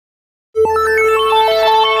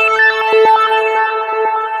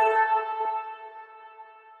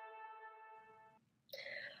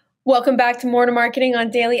Welcome back to More to Marketing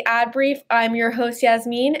on Daily Ad Brief. I'm your host,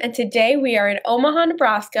 Yasmin, and today we are in Omaha,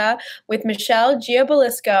 Nebraska with Michelle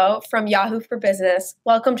Gibilisco from Yahoo For Business.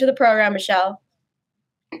 Welcome to the program, Michelle.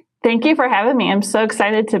 Thank you for having me. I'm so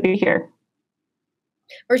excited to be here.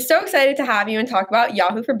 We're so excited to have you and talk about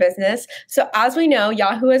Yahoo For Business. So as we know,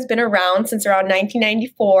 Yahoo has been around since around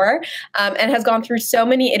 1994 and has gone through so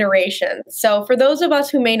many iterations. So for those of us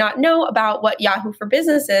who may not know about what Yahoo For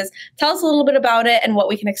Business is, tell us a little bit about it and what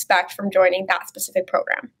we can expect from joining that specific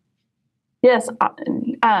program. Yes,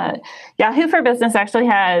 Yahoo For Business actually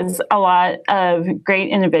has a lot of great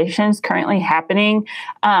innovations currently happening.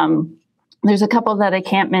 There's a couple that I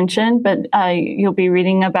can't mention, but you'll be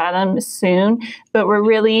reading about them soon. But we're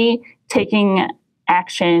really taking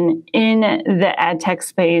action in the ad tech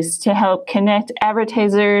space to help connect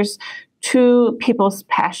advertisers to people's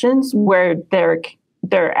passions where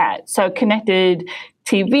they're at. So connected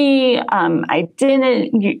TV,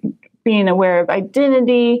 identity, being aware of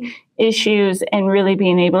identity issues, and really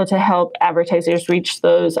being able to help advertisers reach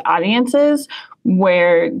those audiences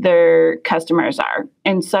where their customers are.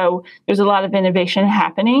 And so there's a lot of innovation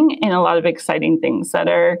happening and a lot of exciting things that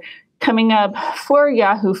are coming up for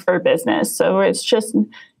Yahoo For Business. So it's just,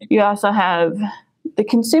 you also have the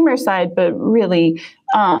consumer side, but really,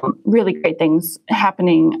 really great things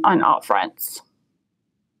happening on all fronts.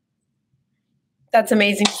 That's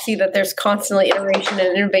amazing to see that there's constantly iteration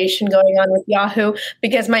and innovation going on with Yahoo,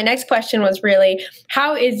 because my next question was really,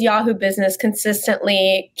 how is Yahoo Business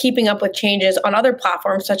consistently keeping up with changes on other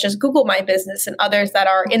platforms such as Google My Business and others that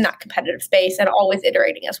are in that competitive space and always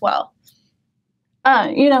iterating as well?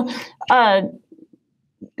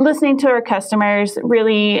 Listening to our customers,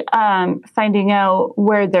 really finding out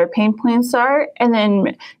where their pain points are, and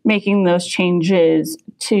then making those changes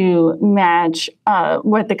to match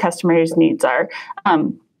what the customer's needs are.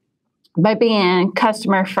 By being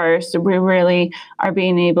customer first, we really are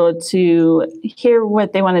being able to hear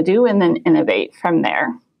what they want to do and then innovate from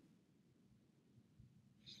there.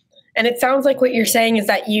 And it sounds like what you're saying is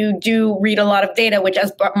that you do read a lot of data, which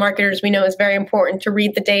as marketers, we know is very important to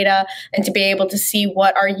read the data and to be able to see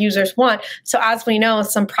what our users want. So as we know,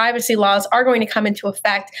 some privacy laws are going to come into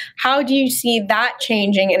effect. How do you see that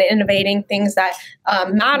changing and innovating things that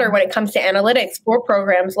matter when it comes to analytics for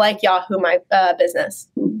programs like Yahoo My Business?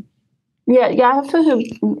 Yeah,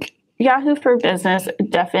 Yahoo For Business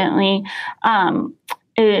definitely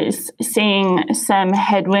is seeing some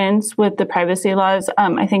headwinds with the privacy laws.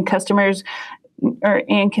 I think customers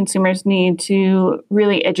and consumers need to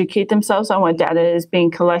really educate themselves on what data is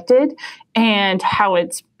being collected and how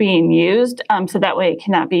it's being used, so that way it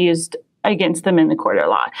cannot be used against them in the court of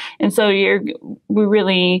law. And so we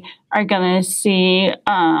really are going to see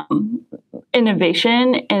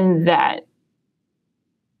innovation in that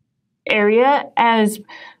area as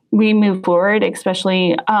we move forward,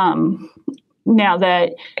 especially now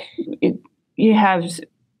that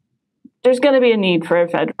there's going to be a need for a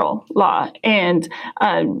federal law, and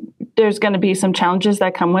there's going to be some challenges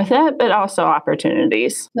that come with it, but also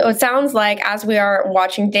opportunities. So it sounds like as we are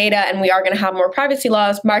watching data and we are going to have more privacy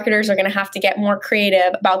laws, marketers are going to have to get more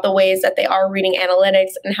creative about the ways that they are reading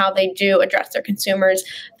analytics and how they do address their consumers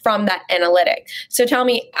from that analytic. So tell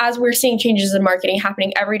me, as we're seeing changes in marketing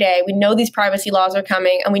happening every day, we know these privacy laws are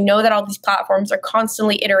coming and we know that all these platforms are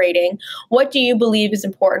constantly iterating. What do you believe is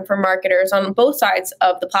important for marketers on both sides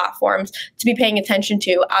of the platforms to be paying attention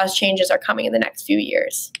to as changes are coming in the next few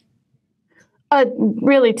years?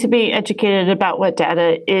 Really to be educated about what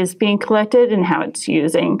data is being collected and how it's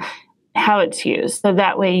used. So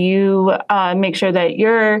that way you make sure that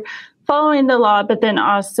you're following the law, but then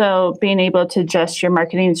also being able to adjust your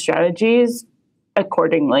marketing strategies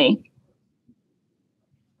accordingly.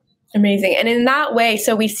 Amazing. And in that way,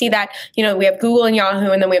 so we see that, we have Google and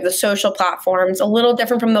Yahoo, and then we have the social platforms, a little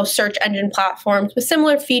different from those search engine platforms with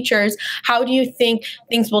similar features. How do you think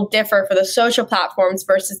things will differ for the social platforms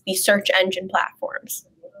versus the search engine platforms?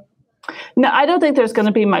 No, I don't think there's going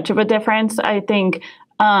to be much of a difference. I think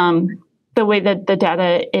the way that the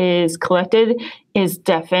data is collected is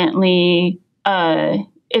definitely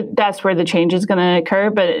that's where the change is going to occur,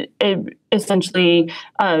 but it essentially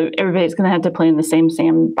everybody's going to have to play in the same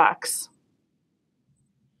sandbox.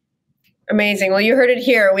 Amazing. Well, you heard it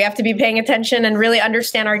here. We have to be paying attention and really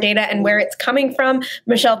understand our data and where it's coming from.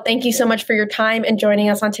 Michelle, thank you so much for your time and joining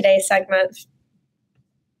us on today's segment.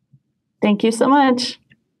 Thank you so much.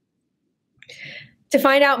 To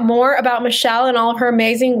find out more about Michelle and all of her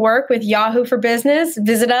amazing work with Yahoo For Business,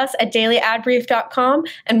 visit us at dailyadbrief.com,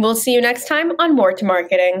 and we'll see you next time on More to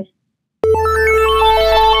Marketing.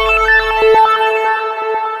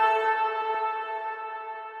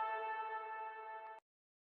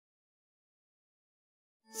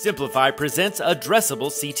 Simplify presents Addressable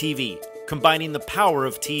CTV, combining the power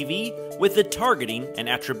of TV with the targeting and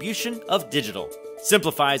attribution of digital.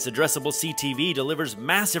 Simplify's Addressable CTV delivers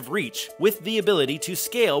massive reach with the ability to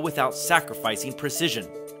scale without sacrificing precision.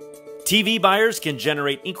 TV buyers can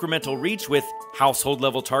generate incremental reach with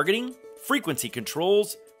household-level targeting, frequency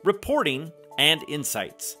controls, reporting, and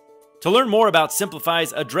insights. To learn more about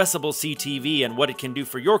Simplify's Addressable CTV and what it can do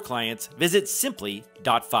for your clients, visit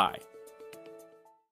simply.fi.